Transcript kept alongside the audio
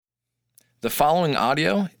The following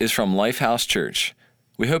audio is from Lifehouse Church.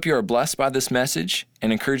 We hope you are blessed by this message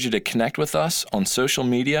and encourage you to connect with us on social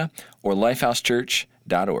media or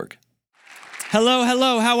lifehousechurch.org.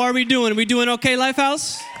 Hello. How are we doing? Are we doing okay,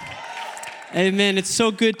 Lifehouse? Amen. It's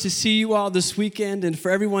so good to see you all this weekend. And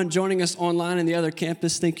for everyone joining us online in the other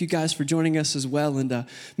campus, thank you guys for joining us as well. And man,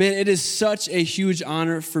 it is such a huge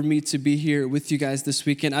honor for me to be here with you guys this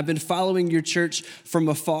weekend. I've been following your church from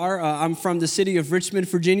afar. I'm from the city of Richmond,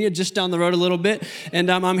 Virginia, just down the road a little bit.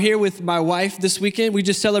 And I'm here with my wife this weekend. We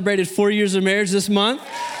just celebrated 4 years of marriage this month.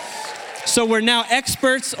 So we're now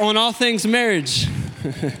experts on all things marriage.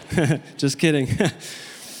 Just kidding.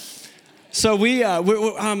 So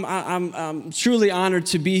I'm truly honored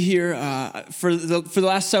to be here. For the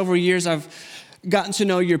last several years, I've gotten to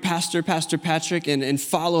know your pastor, Pastor Patrick, and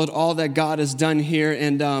followed all that God has done here.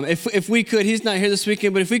 And if we could, he's not here this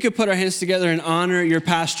weekend, but if we could put our hands together and honor your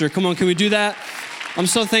pastor. Come on, can we do that? I'm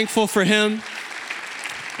so thankful for him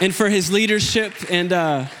and for his leadership.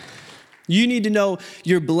 And you need to know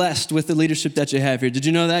you're blessed with the leadership that you have here. Did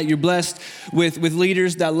you know that? You're blessed with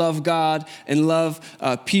leaders that love God and love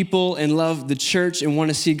people and love the church and want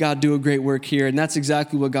to see God do a great work here. And that's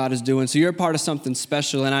exactly what God is doing. So you're a part of something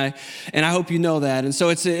special, and I hope you know that. And so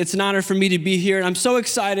it's an honor for me to be here. And I'm so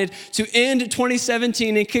excited to end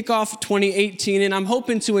 2017 and kick off 2018. And I'm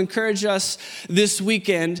hoping to encourage us this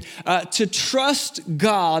weekend to trust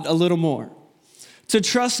God a little more. To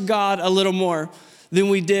trust God a little more than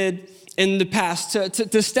we did in the past,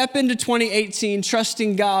 to step into 2018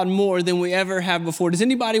 trusting God more than we ever have before. Does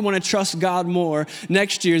anybody want to trust God more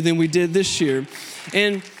next year than we did this year?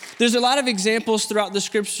 And there's a lot of examples throughout the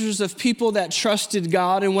scriptures of people that trusted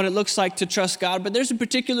God and what it looks like to trust God. But there's a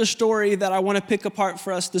particular story that I want to pick apart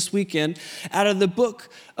for us this weekend out of the book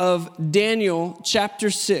of Daniel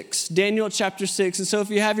chapter 6. Daniel chapter 6. And so if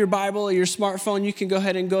you have your Bible or your smartphone, you can go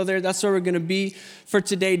ahead and go there. That's where we're going to be for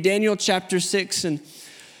today. Daniel chapter 6. And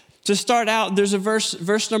to start out, there's a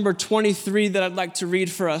verse number 23 that I'd like to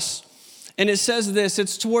read for us. And it says this,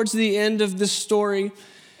 it's towards the end of this story.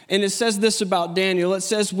 And it says this about Daniel. It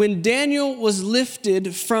says, when Daniel was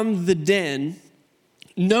lifted from the den,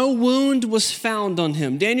 no wound was found on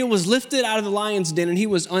him. Daniel was lifted out of the lion's den and he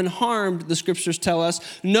was unharmed, the scriptures tell us.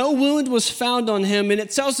 No wound was found on him. And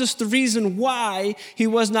it tells us the reason why he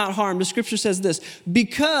was not harmed. The scripture says this,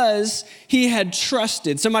 because he had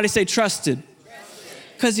trusted. Somebody say trusted.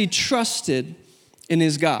 Because he trusted in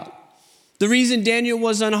his God. The reason Daniel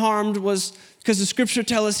was unharmed was because the scripture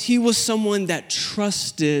tells us he was someone that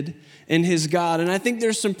trusted in his God. And I think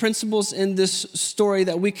there's some principles in this story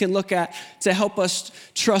that we can look at to help us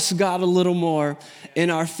trust God a little more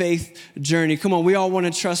in our faith journey. Come on, we all want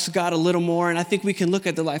to trust God a little more. And I think we can look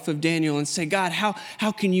at the life of Daniel and say, God,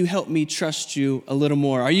 how can you help me trust you a little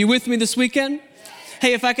more? Are you with me this weekend?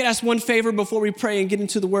 Hey, if I could ask one favor before we pray and get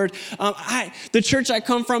into the word. The church I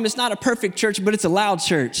come from, it's not a perfect church, but it's a loud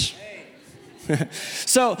church.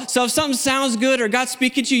 So if something sounds good or God's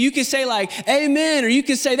speaking to you, you can say like, amen, or you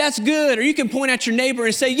can say that's good, or you can point at your neighbor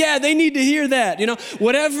and say, yeah, they need to hear that. You know,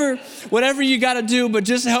 whatever you got to do, but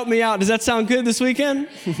just help me out. Does that sound good this weekend?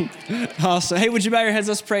 Awesome. Hey, would you bow your heads?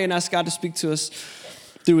 Let's pray and ask God to speak to us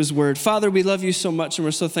through his word. Father, we love you so much and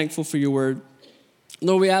we're so thankful for your word.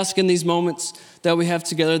 Lord, we ask in these moments that we have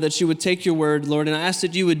together that you would take your word, Lord, and I ask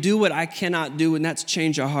that you would do what I cannot do, and that's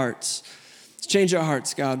change our hearts. Change our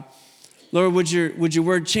hearts, God. Lord, would your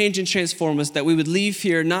word change and transform us, that we would leave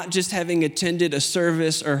here not just having attended a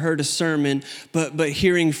service or heard a sermon, but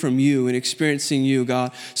hearing from you and experiencing you,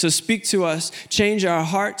 God. So speak to us, change our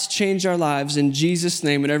hearts, change our lives in Jesus'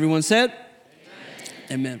 name. And everyone said,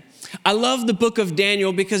 Amen. I love the book of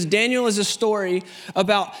Daniel because Daniel is a story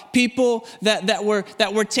about people that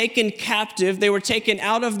were taken captive. They were taken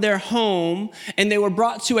out of their home and they were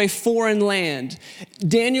brought to a foreign land.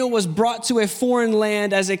 Daniel was brought to a foreign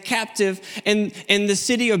land as a captive in the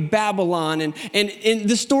city of Babylon. And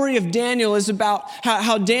the story of Daniel is about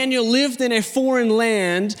how Daniel lived in a foreign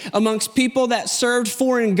land amongst people that served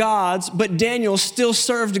foreign gods, but Daniel still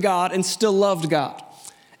served God and still loved God.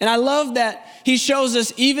 And I love that he shows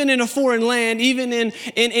us even in a foreign land, even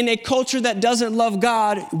in a culture that doesn't love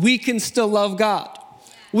God, we can still love God.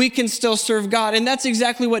 We can still serve God. And that's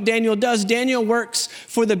exactly what Daniel does. Daniel works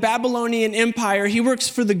for the Babylonian Empire. He works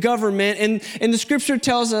for the government. And the scripture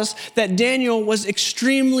tells us that Daniel was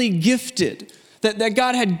extremely gifted. That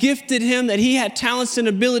God had gifted him, that he had talents and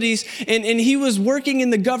abilities, and he was working in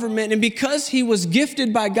the government. And because he was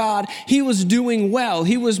gifted by God, he was doing well.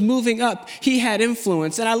 He was moving up. He had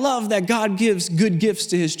influence. And I love that God gives good gifts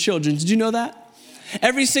to his children. Did you know that?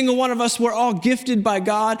 Every single one of us, we're all gifted by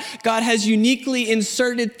God. God has uniquely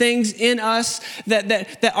inserted things in us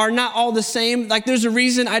that are not all the same. Like there's a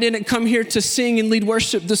reason I didn't come here to sing and lead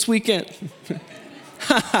worship this weekend.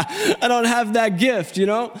 I don't have that gift, you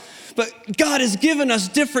know? But God has given us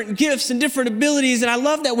different gifts and different abilities. And I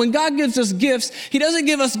love that when God gives us gifts, he doesn't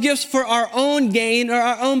give us gifts for our own gain or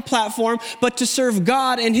our own platform, but to serve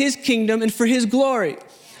God and his kingdom and for his glory.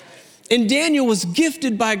 And Daniel was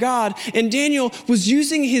gifted by God, and Daniel was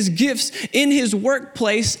using his gifts in his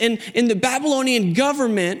workplace and in the Babylonian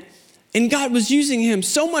government, and God was using him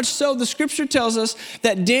so much so, the scripture tells us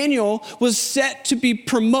that Daniel was set to be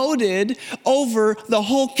promoted over the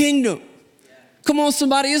whole kingdom. Come on,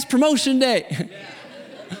 somebody, it's promotion day.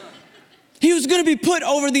 He was going to be put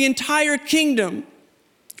over the entire kingdom.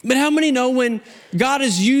 But how many know when God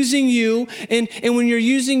is using you and when you're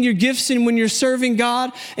using your gifts and when you're serving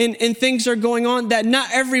God and things are going on, that not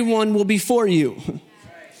everyone will be for you.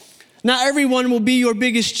 Not everyone will be your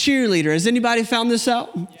biggest cheerleader. Has anybody found this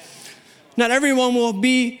out? Not everyone will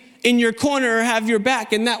be in your corner or have your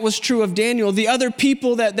back, and that was true of Daniel. The other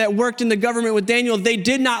people that worked in the government with Daniel, they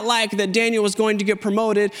did not like that Daniel was going to get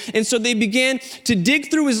promoted, and so they began to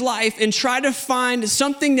dig through his life and try to find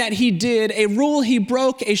something that he did, a rule he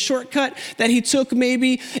broke, a shortcut that he took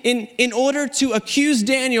maybe in order to accuse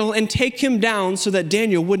Daniel and take him down so that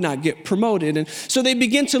Daniel would not get promoted. And so they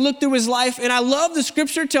begin to look through his life, and I love the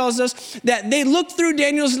scripture tells us that they looked through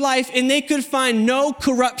Daniel's life and they could find no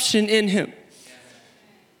corruption in him.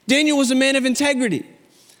 Daniel was a man of integrity.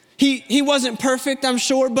 He wasn't perfect, I'm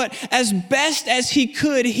sure, but as best as he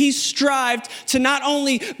could, he strived to not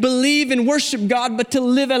only believe and worship God, but to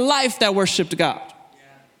live a life that worshiped God.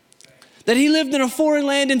 That he lived in a foreign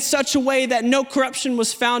land in such a way that no corruption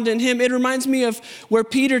was found in him. It reminds me of where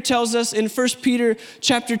Peter tells us in 1 Peter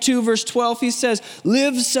chapter 2, verse 12, he says,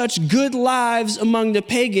 live such good lives among the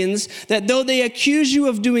pagans that though they accuse you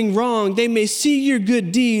of doing wrong, they may see your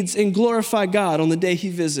good deeds and glorify God on the day he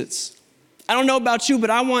visits. I don't know about you,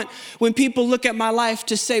 but I want when people look at my life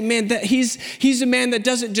to say, man, that he's a man that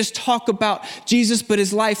doesn't just talk about Jesus, but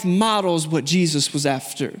his life models what Jesus was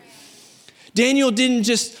after. Daniel didn't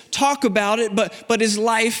just talk about it, but his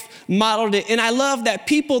life modeled it. And I love that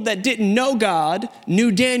people that didn't know God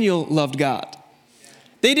knew Daniel loved God.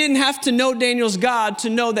 They didn't have to know Daniel's God to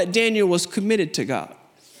know that Daniel was committed to God.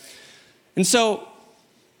 And so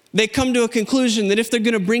they come to a conclusion that if they're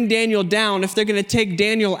going to bring Daniel down, if they're going to take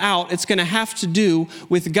Daniel out, it's going to have to do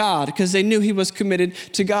with God because they knew he was committed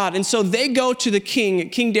to God. And so they go to the king,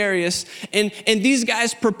 King Darius, and these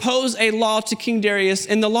guys propose a law to King Darius.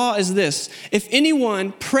 And the law is this: if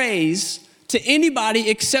anyone prays to anybody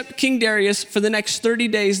except King Darius for the next 30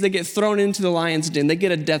 days, they get thrown into the lion's den. They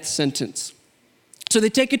get a death sentence. So they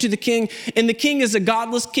take it to the king, and the king is a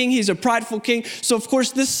godless king. He's a prideful king. So of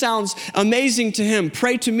course, this sounds amazing to him.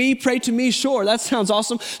 Pray to me, sure, that sounds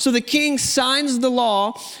awesome. So the king signs the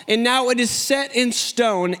law, and now it is set in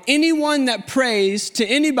stone. Anyone that prays to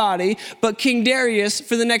anybody but King Darius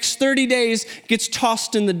for the next 30 days gets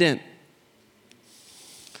tossed in the den.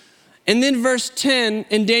 And then verse 10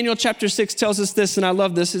 in Daniel chapter 6 tells us this, and I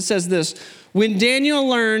love this. It says this: when Daniel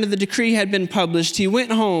learned the decree had been published, he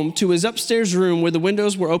went home to his upstairs room where the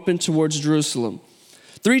windows were open towards Jerusalem.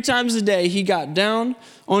 3 times a day, he got down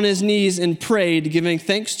on his knees and prayed, giving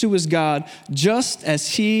thanks to his God, just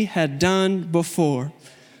as he had done before.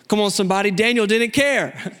 Come on, somebody. Daniel didn't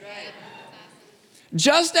care.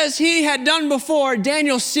 Just as he had done before,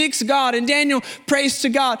 Daniel seeks God and Daniel prays to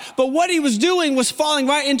God. But what he was doing was falling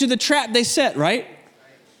right into the trap they set, right?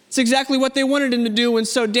 It's exactly what they wanted him to do. And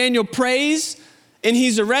so Daniel prays, and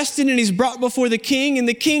he's arrested and he's brought before the king. And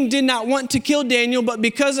the king did not want to kill Daniel, but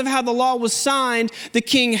because of how the law was signed, the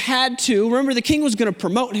king had to. Remember, the king was going to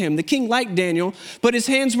promote him. The king liked Daniel, but his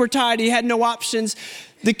hands were tied. He had no options.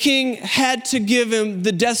 The king had to give him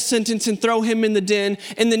the death sentence and throw him in the den.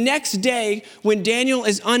 And the next day, when Daniel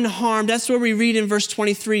is unharmed, that's where we read in verse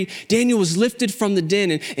 23, Daniel was lifted from the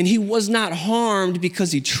den, and he was not harmed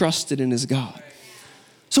because he trusted in his God.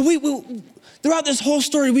 So we throughout this whole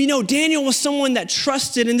story, we know Daniel was someone that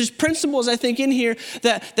trusted, and there's principles, I think, in here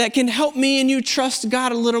that can help me and you trust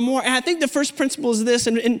God a little more. And I think the first principle is this.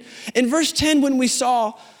 In verse 10, when we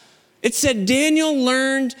saw, it said, Daniel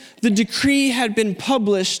learned the decree had been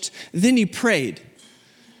published, then he prayed.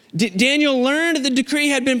 Daniel learned the decree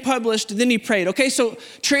had been published, then he prayed. Okay, so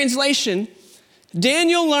translation,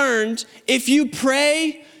 Daniel learned if you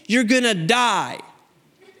pray, you're gonna die.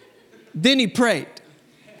 Then he prayed.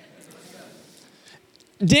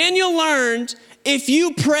 Daniel learned if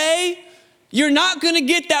you pray, you're not gonna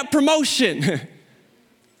get that promotion.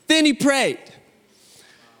 Then he prayed.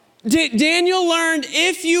 Daniel learned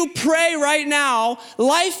if you pray right now,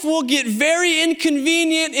 life will get very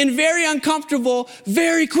inconvenient and very uncomfortable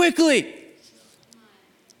very quickly.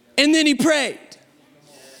 And then he prayed.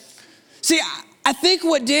 See, I think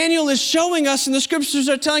what Daniel is showing us and the scriptures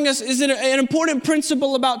are telling us is an important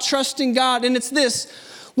principle about trusting God. And it's this: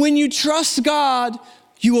 when you trust God,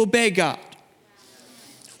 you obey God.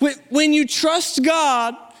 When you trust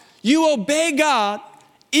God, you obey God,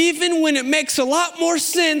 even when it makes a lot more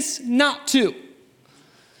sense not to.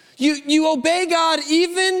 You obey God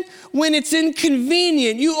even when it's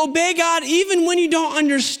inconvenient. You obey God even when you don't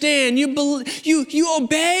understand. You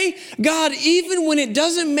obey God even when it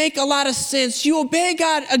doesn't make a lot of sense. You obey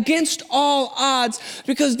God against all odds,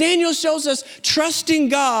 because Daniel shows us trusting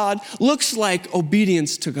God looks like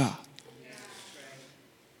obedience to God.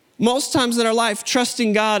 Most times in our life,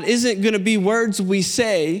 trusting God isn't going to be words we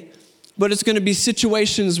say, but it's going to be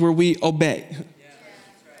situations where we obey.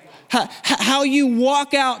 How you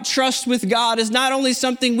walk out trust with God is not only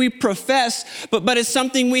something we profess, but it's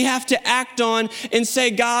something we have to act on and say,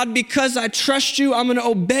 God, because I trust you, I'm going to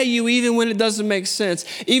obey you even when it doesn't make sense,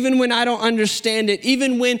 even when I don't understand it,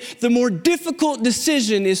 even when the more difficult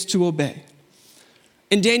decision is to obey.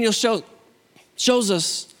 And Daniel shows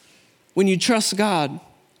us when you trust God,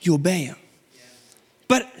 you obey him.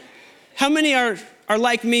 But how many are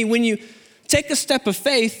like me when you take a step of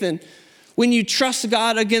faith and when you trust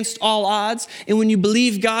God against all odds, and when you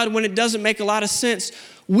believe God when it doesn't make a lot of sense?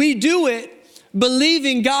 We do it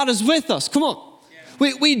believing God is with us. Come on.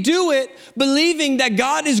 We do it believing that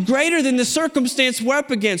God is greater than the circumstance we're up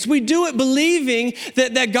against. We do it believing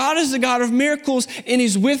that God is the God of miracles and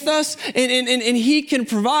he's with us and he can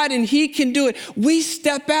provide and he can do it. We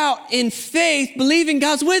step out in faith believing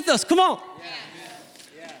God's with us. Come on.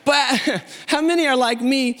 But how many are like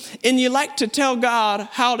me and you like to tell God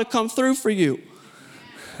how to come through for you?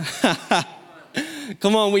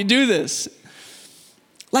 Come on, we do this.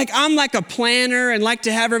 Like I'm like a planner and like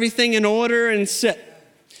to have everything in order and set.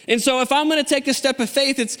 And so if I'm going to take a step of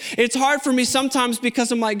faith, it's hard for me sometimes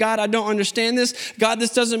because I'm like, God, I don't understand this. God,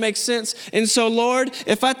 this doesn't make sense. And so, Lord,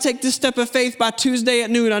 if I take this step of faith by Tuesday at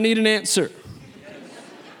noon, I need an answer.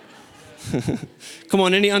 Come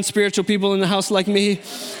on, any unspiritual people in the house like me?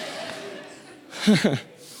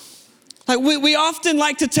 Like we often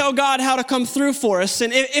like to tell God how to come through for us.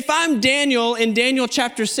 And if I'm Daniel in Daniel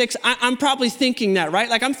chapter 6, I'm probably thinking that, right?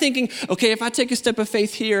 Like I'm thinking, okay, if I take a step of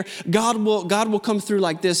faith here, God will come through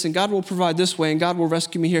like this, and God will provide this way, and God will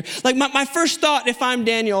rescue me here. Like my first thought, if I'm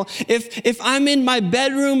Daniel, if I'm in my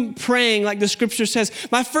bedroom praying, like the scripture says,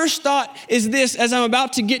 my first thought is this: as I'm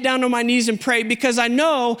about to get down on my knees and pray, because I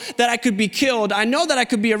know that I could be killed. I know that I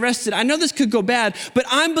could be arrested. I know this could go bad, but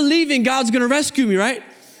I'm believing God's going to rescue me, right?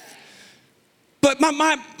 But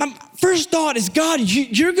my first thought is, God,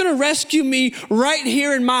 you're going to rescue me right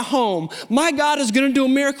here in my home. My God is going to do a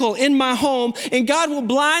miracle in my home, and God will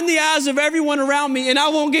blind the eyes of everyone around me, and I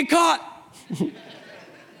won't get caught.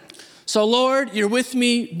 So, Lord, you're with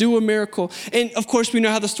me, do a miracle. And of course, we know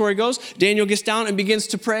how the story goes. Daniel gets down and begins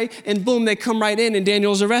to pray, and boom, they come right in, and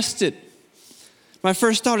Daniel's arrested. My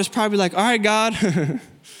first thought is probably like, all right, God,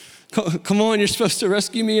 come on, you're supposed to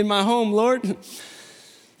rescue me in my home, Lord.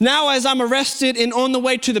 Now, as I'm arrested and on the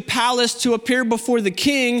way to the palace to appear before the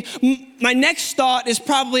king, my next thought is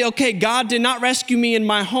probably, okay, God did not rescue me in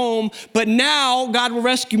my home, but now God will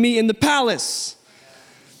rescue me in the palace.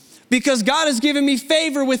 Because God has given me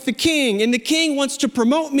favor with the king, and the king wants to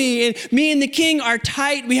promote me, and me and the king are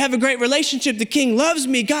tight. We have a great relationship. The king loves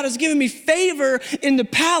me. God has given me favor in the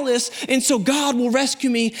palace, and so God will rescue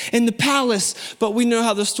me in the palace. But we know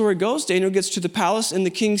how the story goes. Daniel gets to the palace, and the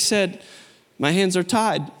king said, my hands are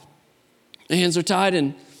tied. The hands are tied,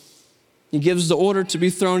 and he gives the order to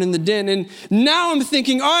be thrown in the den. And now I'm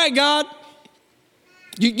thinking, all right, God,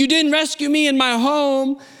 you didn't rescue me in my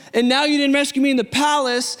home, and now you didn't rescue me in the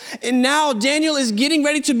palace, and now Daniel is getting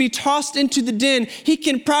ready to be tossed into the den. He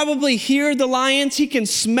can probably hear the lions. He can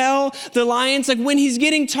smell the lions. Like when he's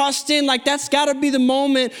getting tossed in, like that's got to be the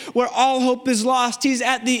moment where all hope is lost. He's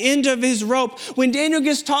at the end of his rope. When Daniel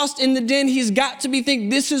gets tossed in the den, he's got to be thinking,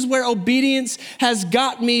 this is where obedience has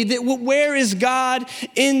got me. Where is God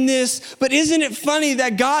in this? But isn't it funny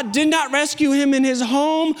that God did not rescue him in his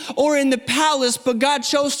home or in the palace, but God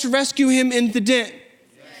chose to rescue him in the den?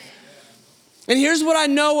 And here's what I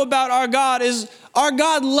know about our God is our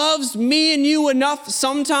God loves me and you enough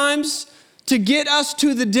sometimes to get us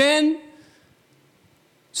to the den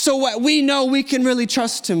so what we know we can really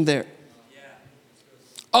trust him there.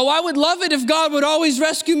 Oh, I would love it if God would always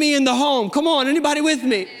rescue me in the home. Come on, anybody with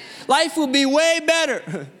me? Life would be way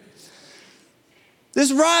better.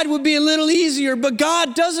 This ride would be a little easier, but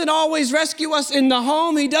God doesn't always rescue us in the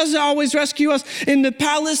home. He doesn't always rescue us in the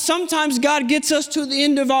palace. Sometimes God gets us to the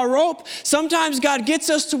end of our rope. Sometimes God gets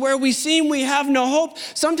us to where we seem we have no hope.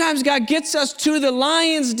 Sometimes God gets us to the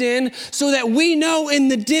lion's den so that we know in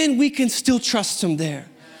the den we can still trust him there.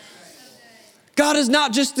 God is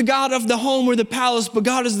not just the God of the home or the palace, but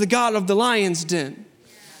God is the God of the lion's den.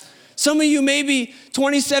 Some of you, maybe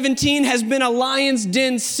 2017 has been a lion's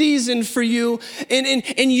den season for you,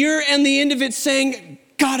 and you're at the end of it saying,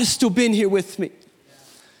 God has still been here with me.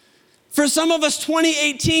 For some of us,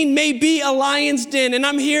 2018 may be a lion's den, and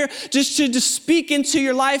I'm here just to speak into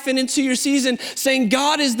your life and into your season, saying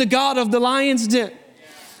God is the God of the lion's den.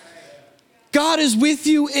 God is with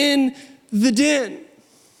you in the den.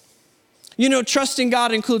 You know, trusting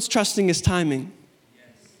God includes trusting his timing.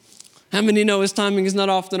 How many know his timing is not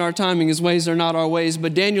often our timing, his ways are not our ways,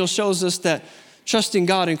 but Daniel shows us that trusting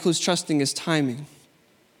God includes trusting his timing.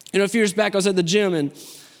 You know, a few years back, I was at the gym, and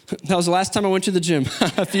that was the last time I went to the gym,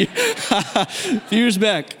 a few years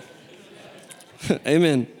back.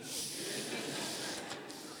 Amen.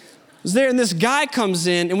 I was there, and this guy comes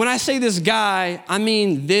in, and when I say this guy, I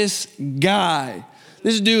mean this guy.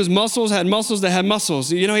 This dude's muscles had muscles that had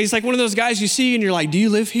muscles. You know, he's like one of those guys you see, and you're like, do you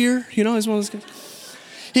live here? You know, he's one of those guys.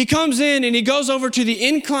 He comes in and he goes over to the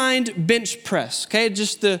inclined bench press, okay?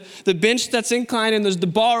 Just the bench that's inclined, and there's the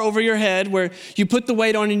bar over your head where you put the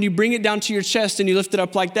weight on and you bring it down to your chest and you lift it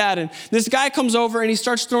up like that. And this guy comes over and he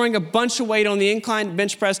starts throwing a bunch of weight on the inclined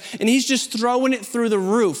bench press, and he's just throwing it through the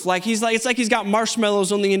roof. It's like he's got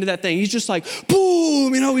marshmallows on the end of that thing. He's just like,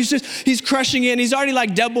 boom, you know, he's crushing it. And he's already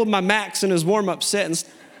like doubled my max in his warm-up set. And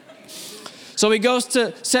so he goes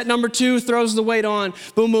to set number 2, throws the weight on,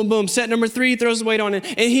 boom, boom, boom. Set number 3, throws the weight on, and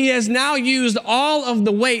he has now used all of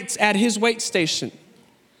the weights at his weight station.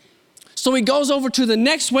 So he goes over to the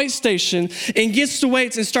next weight station and gets the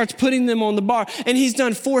weights and starts putting them on the bar. And he's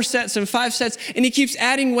done 4 sets and 5 sets, and he keeps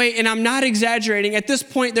adding weight, and I'm not exaggerating. At this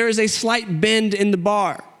point, there is a slight bend in the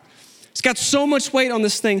bar. It's got so much weight on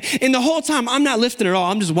this thing, and the whole time, I'm not lifting at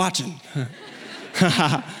all. I'm just watching.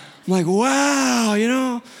 I'm like, wow, you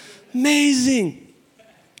know, amazing.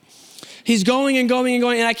 He's going and going and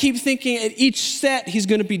going, and I keep thinking at each set he's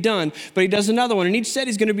going to be done, but he does another one, and each set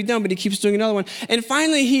he's going to be done, but he keeps doing another one. And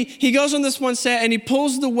finally, he goes on this one set, and he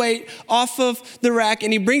pulls the weight off of the rack,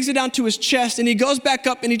 and he brings it down to his chest, and he goes back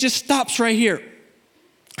up, and he just stops right here.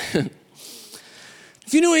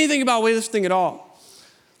 If you know anything about weightlifting at all,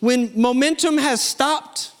 when momentum has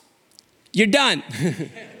stopped, you're done.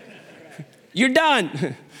 You're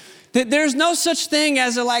done. There's no such thing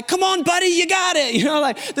as a like, come on, buddy, you got it. You know,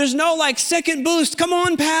 like there's no like second boost. Come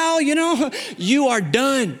on, pal, you know, you are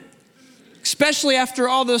done. Especially after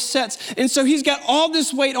all those sets. And so he's got all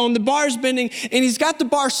this weight on, the bar's bending, and he's got the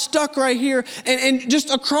bar stuck right here, and just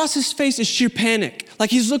across his face is sheer panic. Like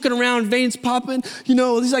he's looking around, veins popping, you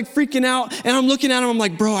know, he's like freaking out, and I'm looking at him, I'm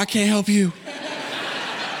like, bro, I can't help you.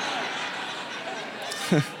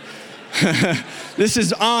 This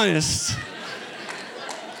is honest.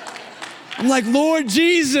 I'm like, Lord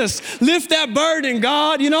Jesus, lift that burden,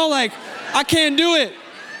 God. You know, like, I can't do it.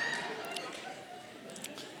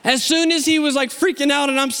 As soon as he was like freaking out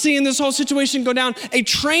and I'm seeing this whole situation go down, a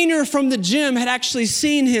trainer from the gym had actually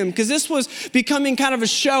seen him because this was becoming kind of a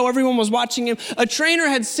show. Everyone was watching him. A trainer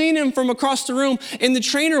had seen him from across the room, and the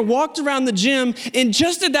trainer walked around the gym, and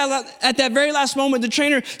just at that very last moment, the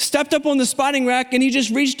trainer stepped up on the spotting rack, and he just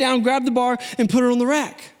reached down, grabbed the bar, and put it on the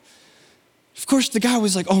rack. Of course, the guy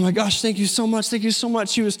was like, oh my gosh, thank you so much. Thank you so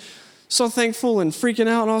much. He was so thankful and freaking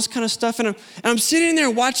out and all this kind of stuff. And I'm sitting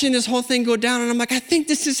there watching this whole thing go down, and I'm like, I think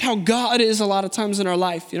this is how God is a lot of times in our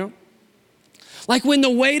life, you know? Like when the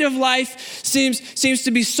weight of life seems to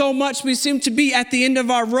be so much, we seem to be at the end of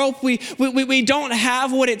our rope. We don't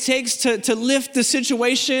have what it takes to lift the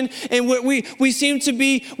situation, and we seem to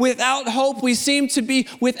be without hope. We seem to be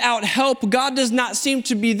without help. God does not seem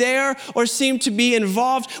to be there or seem to be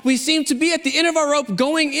involved. We seem to be at the end of our rope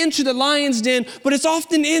going into the lion's den, but it's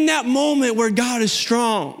often in that moment where God is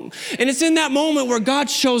strong. And it's in that moment where God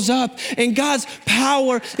shows up and God's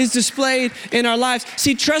power is displayed in our lives.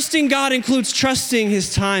 See, trusting God includes trusting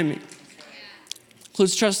his timing.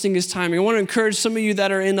 Includes trusting his timing. I want to encourage some of you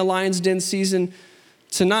that are in the lion's den season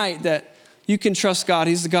tonight that you can trust God.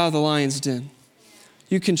 He's the God of the lion's den.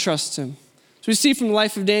 You can trust him. So we see from the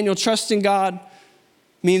life of Daniel, trusting God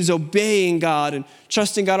means obeying God, and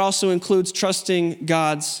trusting God also includes trusting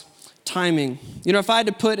God's timing. You know, if I had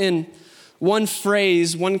to put in one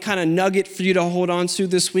phrase, one kind of nugget for you to hold on to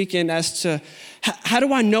this weekend as to how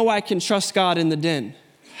do I know I can trust God in the den?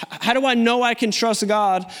 How do I know I can trust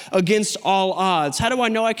God against all odds? How do I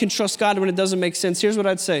know I can trust God when it doesn't make sense? Here's what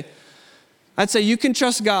I'd say. I'd say you can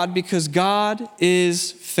trust God because God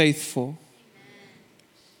is faithful.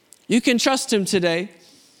 You can trust him today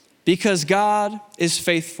because God is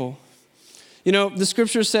faithful. You know, the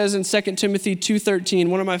scripture says in 2 Timothy 2:13,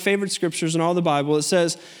 one of my favorite scriptures in all the Bible, it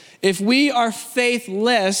says, if we are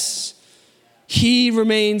faithless, he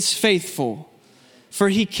remains faithful, for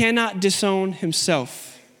he cannot disown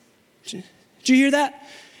himself. Did you hear that?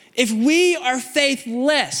 If we are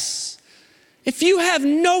faithless, if you have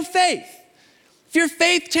no faith, if your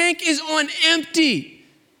faith tank is on empty,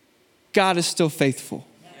 God is still faithful.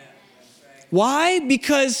 Why?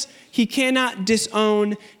 Because he cannot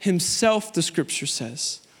disown himself, the scripture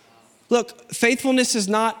says. Look, faithfulness is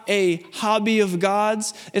not a hobby of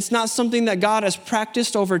God's. It's not something that God has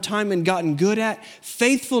practiced over time and gotten good at.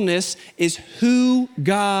 Faithfulness is who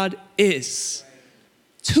God is.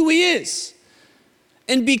 It's who he is.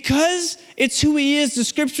 And because it's who he is, the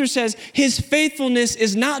scripture says his faithfulness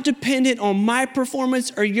is not dependent on my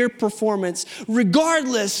performance or your performance.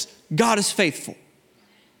 Regardless, God is faithful.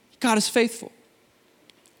 God is faithful.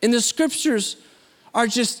 And the scriptures are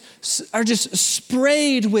just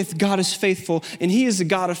sprayed with God is faithful, and he is the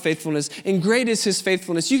God of faithfulness, and great is his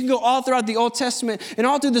faithfulness. You can go all throughout the Old Testament and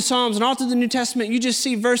all through the Psalms and all through the New Testament. You just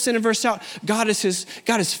see verse in and verse out. God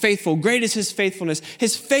is faithful. Great is his faithfulness.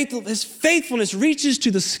 His faithfulness reaches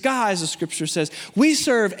to the skies, the scripture says. We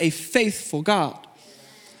serve a faithful God.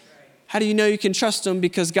 How do you know you can trust him?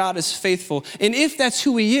 Because God is faithful. And if that's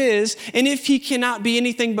who he is, and if he cannot be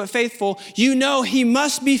anything but faithful, you know he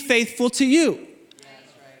must be faithful to you.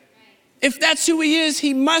 If that's who he is,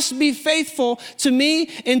 he must be faithful to me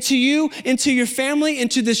and to you and to your family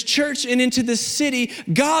and to this church and into this city.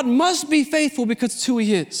 God must be faithful because it's who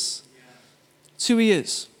he is. It's who he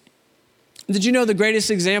is. Did you know the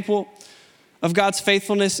greatest example of God's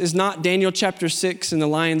faithfulness is not Daniel chapter 6 in the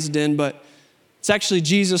lion's den, but it's actually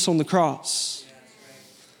Jesus on the cross.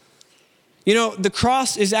 You know, the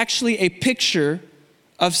cross is actually a picture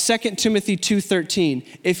of 2 Timothy 2:13.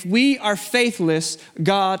 If we are faithless,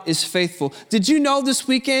 God is faithful. Did you know this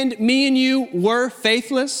weekend, me and you were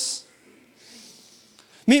faithless?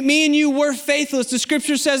 Me and you were faithless. The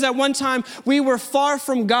scripture says at one time we were far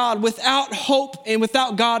from God, without hope and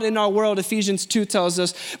without God in our world. Ephesians 2 tells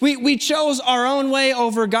us. We chose our own way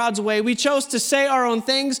over God's way. We chose to say our own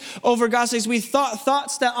things over God's things. We thought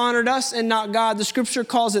thoughts that honored us and not God. The scripture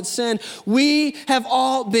calls it sin. We have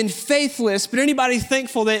all been faithless, but anybody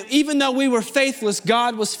thankful that even though we were faithless,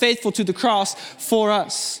 God was faithful to the cross for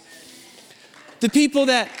us? The people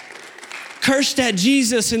that cursed at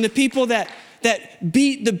Jesus and the people that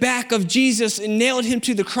beat the back of Jesus and nailed him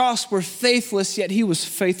to the cross were faithless, yet he was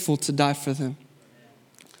faithful to die for them.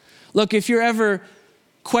 Look, if you're ever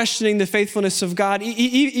questioning the faithfulness of God,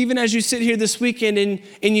 even as you sit here this weekend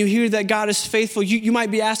and you hear that God is faithful, you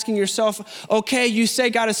might be asking yourself, okay, you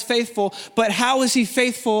say God is faithful, but how is he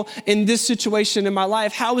faithful in this situation in my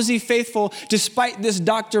life? How is he faithful despite this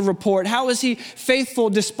doctor report? How is he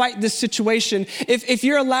faithful despite this situation? If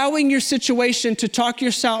you're allowing your situation to talk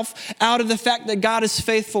yourself out of the fact that God is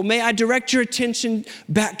faithful, may I direct your attention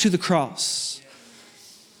back to the cross.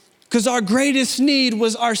 Because our greatest need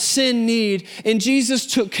was our sin need, and Jesus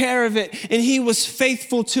took care of it, and he was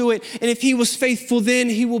faithful to it. And if he was faithful then,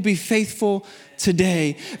 he will be faithful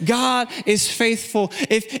today. God is faithful.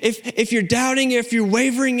 If you're doubting, if you're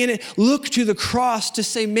wavering in it, look to the cross to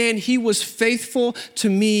say, man, he was faithful to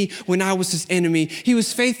me when I was his enemy. He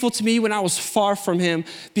was faithful to me when I was far from him.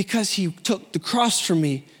 Because he took the cross from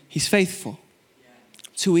me, he's faithful.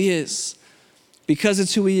 It's who he is. Because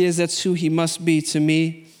it's who he is, that's who he must be to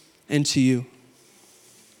me and to you.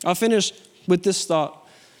 I'll finish with this thought.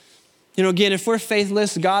 You know, again, if we're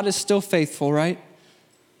faithless, God is still faithful, right?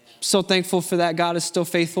 So thankful for that. God is still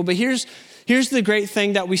faithful. But here's the great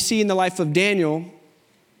thing that we see in the life of Daniel,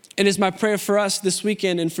 and is my prayer for us this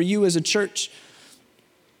weekend and for you as a church,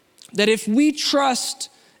 that if we trust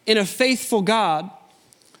in a faithful God,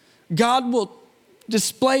 God will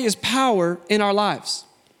display his power in our lives.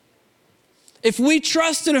 If we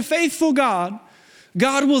trust in a faithful God,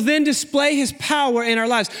 God will then display his power in our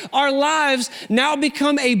lives. Our lives now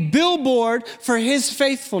become a billboard for his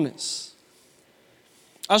faithfulness.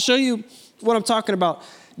 I'll show you what I'm talking about.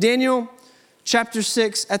 Daniel chapter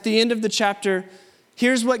 6, at the end of the chapter,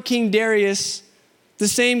 here's what King Darius, the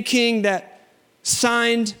same king that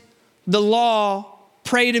signed the law,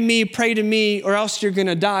 pray to me, or else you're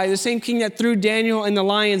gonna die. The same king that threw Daniel in the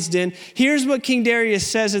lion's den. Here's what King Darius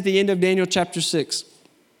says at the end of Daniel chapter 6.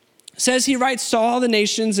 says he writes to all the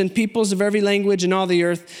nations and peoples of every language in all the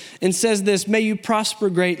earth and says this, may you prosper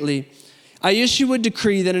greatly. I issue a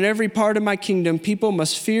decree that in every part of my kingdom, people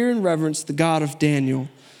must fear and reverence the God of Daniel.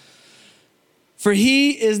 For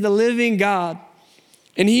he is the living God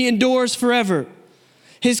and he endures forever.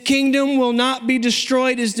 His kingdom will not be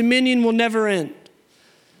destroyed. His dominion will never end.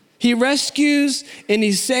 He rescues and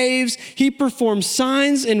he saves. He performs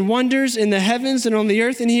signs and wonders in the heavens and on the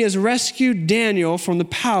earth, and he has rescued Daniel from the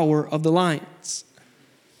power of the lions.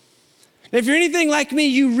 Now, if you're anything like me,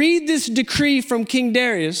 you read this decree from King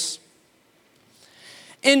Darius,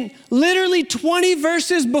 and literally 20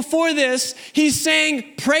 verses before this, he's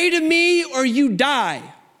saying, pray to me or you die.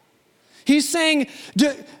 He's saying,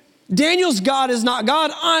 Daniel's God is not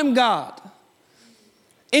God, I'm God.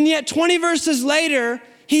 And yet 20 verses later,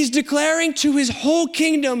 he's declaring to his whole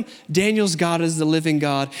kingdom, Daniel's God is the living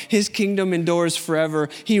God. His kingdom endures forever.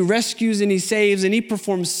 He rescues and he saves and he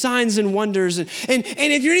performs signs and wonders. And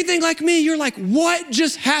if you're anything like me, you're like, what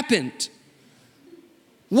just happened?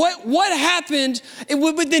 What happened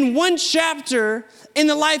within one chapter in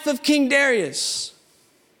the life of King Darius?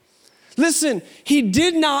 Listen, he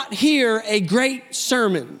did not hear a great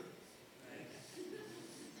sermon.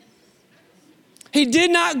 He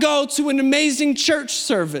did not go to an amazing church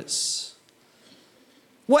service.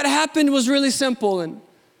 What happened was really simple, and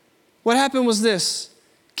what happened was this.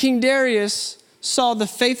 King Darius saw the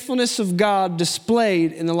faithfulness of God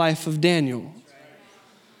displayed in the life of Daniel.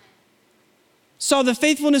 Saw the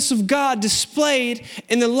faithfulness of God displayed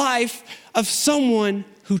in the life of someone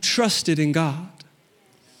who trusted in God.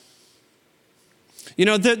 You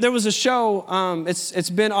know, there was a show, it's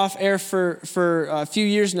been off air for a few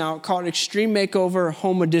years now, called Extreme Makeover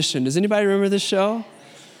Home Edition. Does anybody remember this show?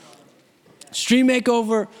 Extreme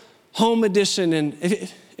Makeover Home Edition. And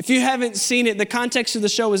if you haven't seen it, the context of the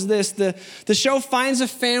show is this. The show finds a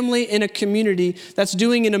family in a community that's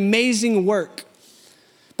doing an amazing work.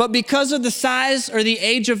 But because of the size or the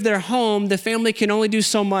age of their home, the family can only do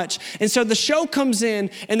so much. And so the show comes in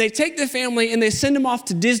and they take the family and they send them off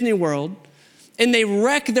to Disney World. And they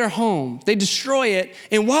wreck their home. They destroy it.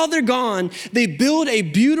 And while they're gone, they build a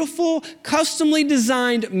beautiful, customly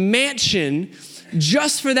designed mansion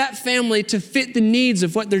just for that family to fit the needs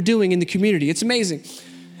of what they're doing in the community. It's amazing.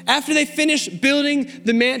 After they finish building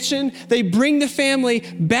the mansion, they bring the family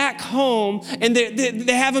back home, and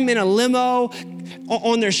they have them in a limo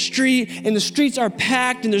on their street, and the streets are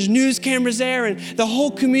packed, and there's news cameras there, and the whole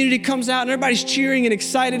community comes out, and everybody's cheering and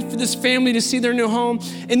excited for this family to see their new home.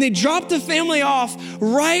 And they drop the family off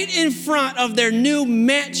right in front of their new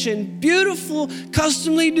mansion, beautiful,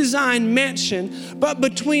 customly designed mansion. But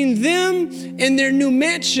between them and their new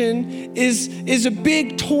mansion is a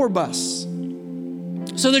big tour bus.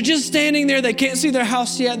 So they're just standing there. They can't see their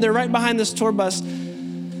house yet. They're right behind this tour bus.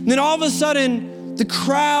 And then all of a sudden, the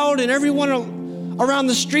crowd and everyone around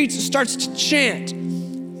the streets starts to chant,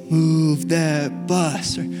 move that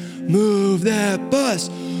bus, or move that bus,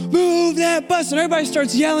 move that bus. And everybody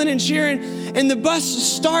starts yelling and cheering. And the bus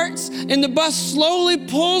starts and the bus slowly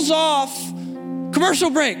pulls off. Commercial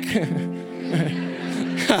break.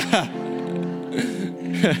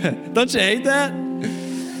 Don't you hate that?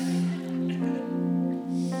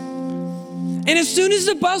 And as soon as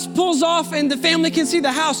the bus pulls off and the family can see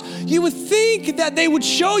the house, you would think that they would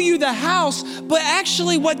show you the house, but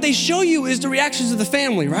actually what they show you is the reactions of the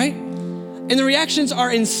family, right? And the reactions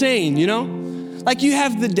are insane, you know? Like you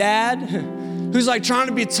have the dad who's like trying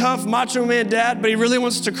to be tough, macho man dad, but he really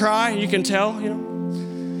wants to cry, you can tell, you know?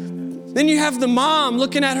 Then you have the mom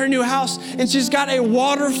looking at her new house and she's got a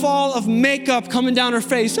waterfall of makeup coming down her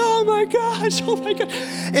face. Oh my gosh, oh my God.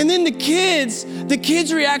 And then the kids'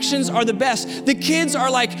 reactions are the best. The kids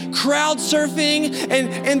are like crowd surfing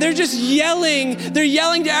and they're just yelling. They're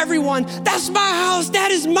yelling to everyone, that's my house,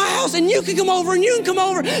 that is my house, and you can come over, and you can come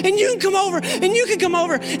over, and you can come over, and you can come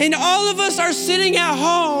over. And all of us are sitting at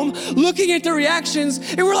home looking at the reactions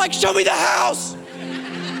and we're like, show me the house.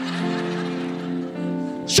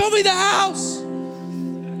 Show me the house.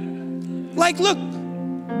 Like, look,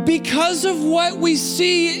 because of what we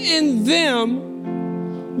see in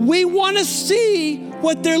them, we want to see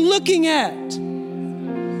what they're looking at.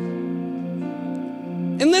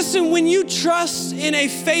 And listen, when you trust in a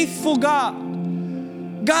faithful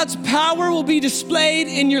God, God's power will be displayed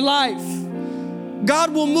in your life.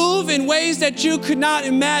 God will move in ways that you could not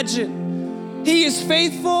imagine. He is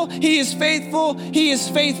faithful, He is faithful, He is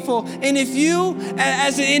faithful. And if you,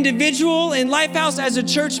 as an individual in Lifehouse, as a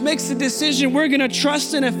church, makes the decision, we're gonna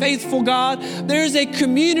trust in a faithful God, there's a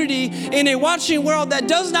community in a watching world that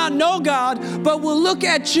does not know God, but will look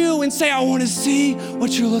at you and say, I wanna see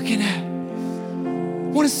what you're looking at.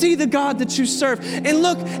 want to see the God that you serve. And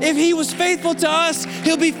look, if he was faithful to us,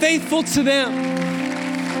 he'll be faithful to them.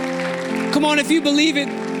 Come on, if you believe it,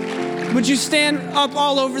 would you stand up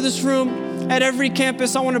all over this room at every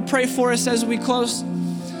campus? I want to pray for us as we close. I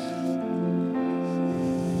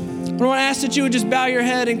want to ask that you would just bow your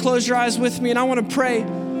head and close your eyes with me. And I want to pray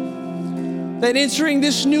that entering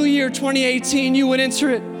this new year, 2018, you would enter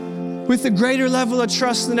it with a greater level of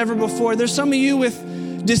trust than ever before. There's some of you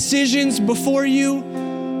with decisions before you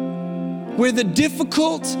where the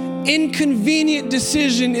difficult, inconvenient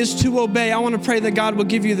decision is to obey. I want to pray that God will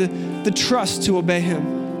give you the trust to obey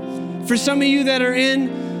him. For some of you that are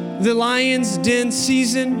in the lion's den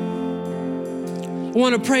season, I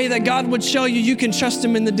want to pray that God would show you can trust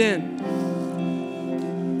him in the den.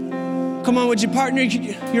 Come on, would you partner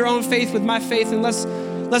your own faith with my faith, and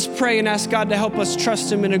let's pray and ask God to help us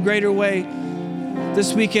trust him in a greater way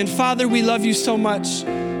this weekend. Father, we love you so much.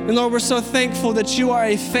 And Lord, we're so thankful that you are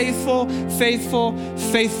a faithful, faithful,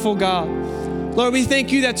 faithful God. Lord, we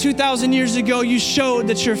thank you that 2,000 years ago, you showed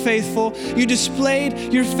that you're faithful. You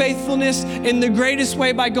displayed your faithfulness in the greatest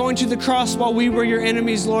way by going to the cross while we were your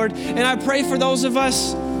enemies, Lord. And I pray for those of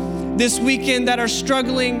us this weekend that are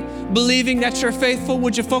struggling, believing that you're faithful,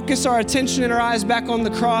 would you focus our attention and our eyes back on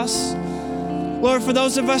the cross? Lord, for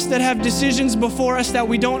those of us that have decisions before us that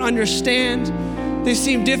we don't understand, they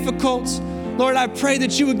seem difficult, Lord, I pray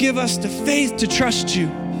that you would give us the faith to trust you.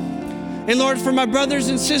 And Lord, for my brothers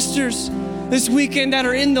and sisters this weekend that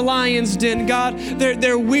are in the lion's den, God,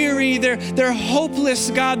 they're weary, they're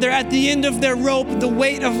hopeless, God, they're at the end of their rope. The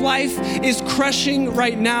weight of life is crushing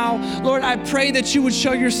right now. Lord, I pray that you would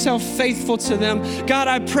show yourself faithful to them. God,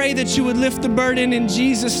 I pray that you would lift the burden in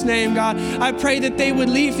Jesus' name, God. I pray that they would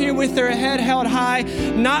leave here with their head held high,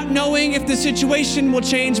 not knowing if the situation will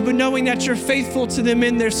change, but knowing that you're faithful to them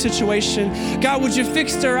in their situation. God, would you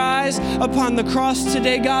fix their eyes upon the cross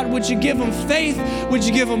today, God? Would you give them faith? Would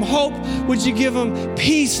you give them hope? Would you give them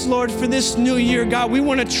peace, Lord, for this new year, God? We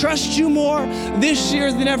want to trust you more this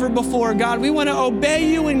year than ever before, God. We want to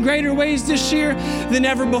obey you in greater ways this year than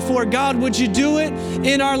ever before. God, would you do it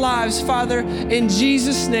in our lives, Father? In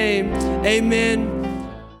Jesus' name, amen.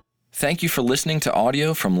 Thank you for listening to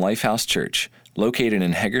audio from Lifehouse Church, located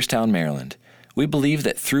in Hagerstown, Maryland. We believe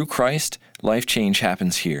that through Christ, life change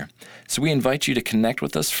happens here. So we invite you to connect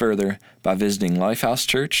with us further by visiting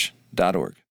lifehousechurch.org.